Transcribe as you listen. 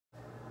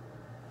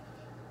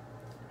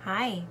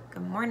Hi,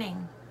 good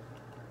morning.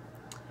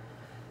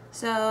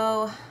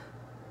 So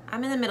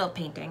I'm in the middle of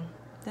painting.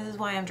 This is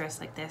why I'm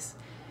dressed like this.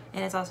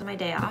 And it's also my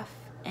day off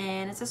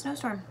and it's a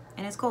snowstorm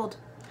and it's cold.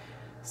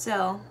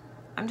 So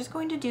I'm just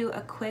going to do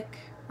a quick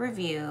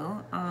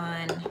review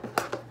on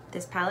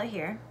this palette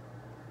here.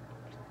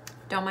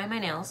 Don't mind my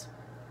nails.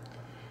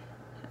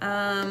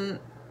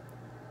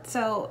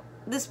 So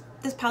this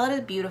palette is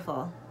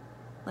beautiful.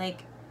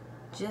 Like,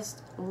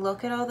 just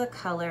look at all the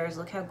colors,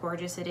 look how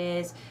gorgeous it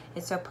is.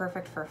 It's so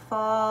perfect for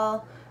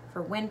fall,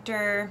 for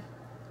winter.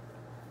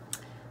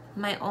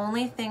 My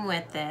only thing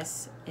with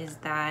this is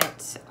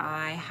that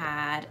I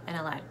had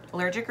an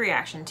allergic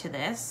reaction to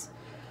this.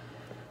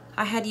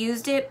 I had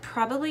used it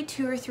probably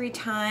 2 or 3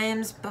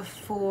 times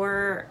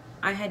before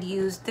I had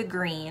used the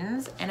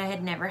greens, and I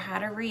had never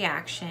had a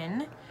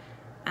reaction.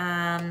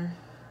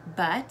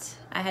 But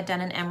I had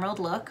done an emerald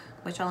look,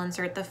 which I'll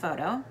insert the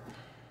photo.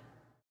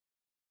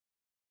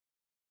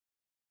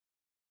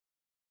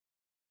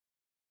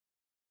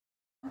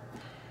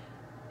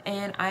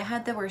 And I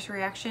had the worst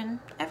reaction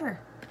ever.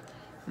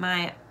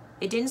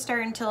 It didn't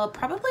start until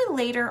probably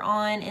later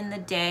on in the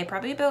day,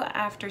 probably about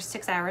after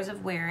 6 hours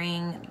of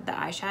wearing the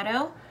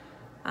eyeshadow.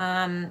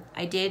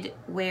 I did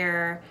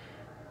wear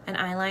an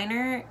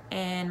eyeliner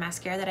and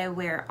mascara that I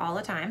wear all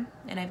the time,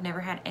 and I've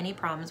never had any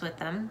problems with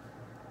them.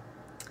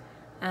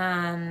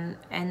 And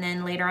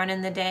then later on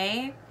in the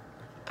day,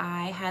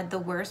 I had the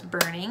worst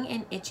burning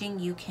and itching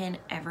you can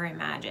ever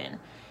imagine.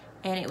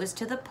 And it was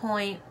to the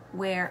point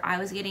where I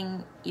was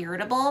getting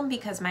irritable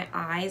because my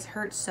eyes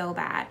hurt so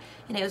bad.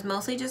 And it was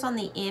mostly just on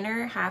the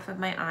inner half of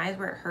my eyes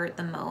where it hurt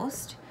the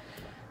most.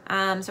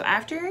 So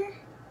after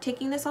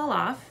taking this all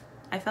off,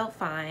 I felt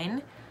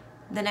fine.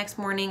 The next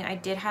morning, I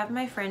did have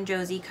my friend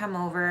Josie come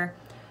over,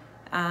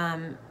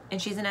 and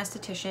she's an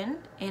esthetician,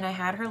 and I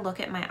had her look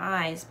at my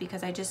eyes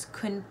because I just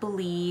couldn't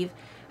believe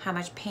how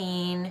much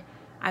pain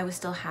I was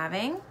still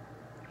having.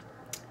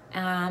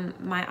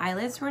 My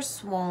eyelids were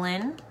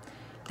swollen.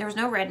 There was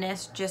no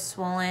redness, just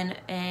swollen,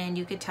 and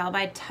you could tell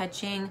by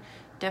touching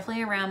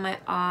definitely around my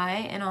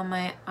eye and on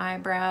my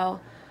eyebrow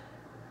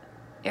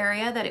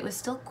area that it was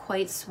still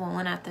quite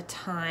swollen at the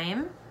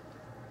time.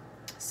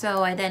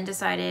 So I then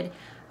decided,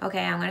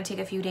 okay, I'm gonna take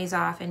a few days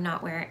off and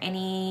not wear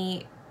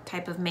any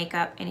type of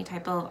makeup, any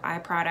type of eye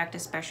product,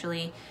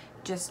 especially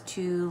just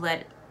to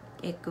let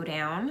it go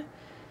down.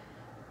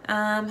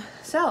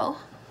 So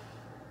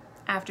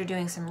after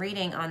doing some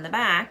reading on the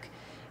back,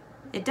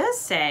 it does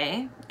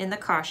say in the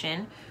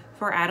caution,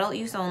 for adult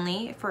use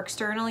only, for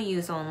external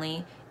use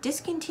only,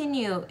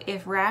 discontinue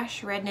if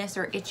rash, redness,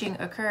 or itching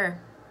occur.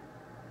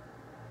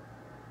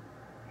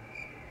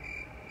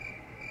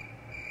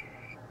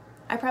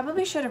 I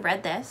probably should have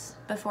read this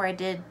before I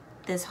did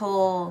this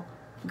whole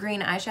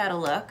green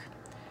eyeshadow look,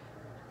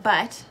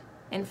 but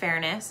in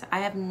fairness, I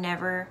have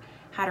never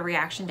had a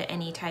reaction to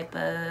any type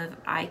of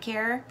eye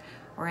care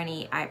or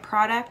any eye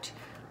product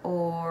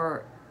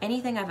or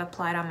anything I've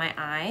applied on my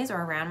eyes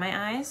or around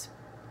my eyes.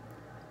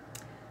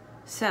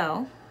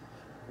 So,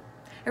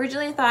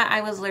 originally I thought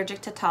I was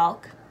allergic to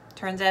talc.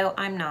 Turns out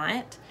I'm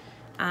not.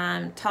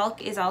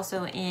 Talc is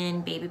also in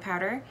baby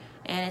powder,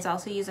 and it's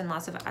also used in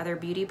lots of other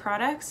beauty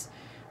products.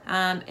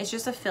 It's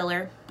just a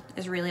filler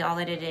is really all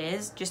that it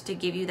is, just to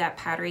give you that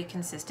powdery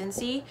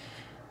consistency.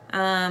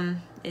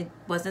 It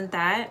wasn't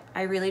that.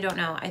 I really don't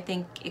know. I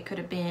think it could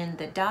have been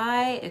the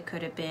dye. It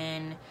could have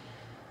been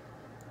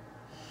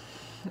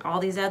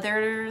all these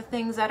other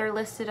things that are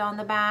listed on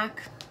the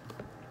back.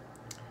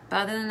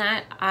 But other than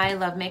that, I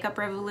love Makeup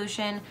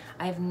Revolution.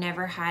 I've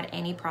never had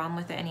any problem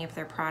with any of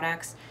their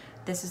products.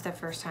 This is the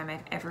first time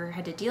I've ever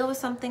had to deal with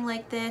something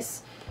like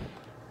this,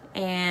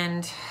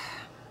 and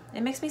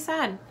it makes me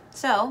sad.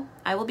 So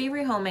I will be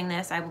rehoming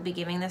this. I will be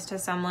giving this to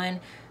someone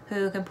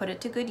who can put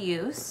it to good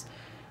use.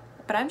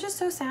 But I'm just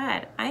so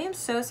sad. I am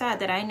so sad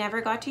that I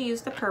never got to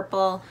use the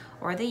purple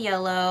or the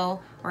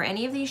yellow or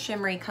any of these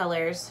shimmery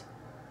colors.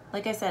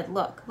 Like I said,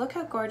 look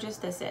how gorgeous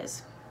this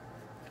is.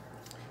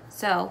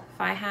 So if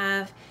I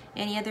have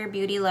any other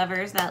beauty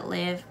lovers that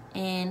live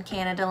in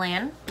Canada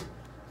land,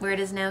 where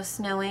it is now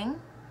snowing,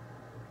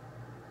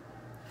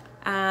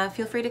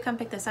 feel free to come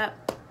pick this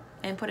up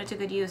and put it to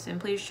good use. And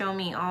please show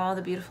me all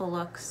the beautiful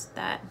looks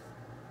that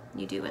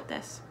you do with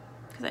this,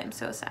 because I'm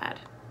so sad.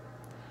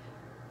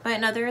 But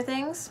in other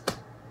things,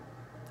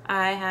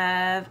 I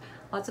have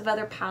lots of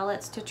other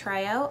palettes to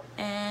try out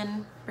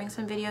and bring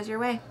some videos your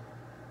way.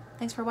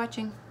 Thanks for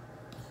watching.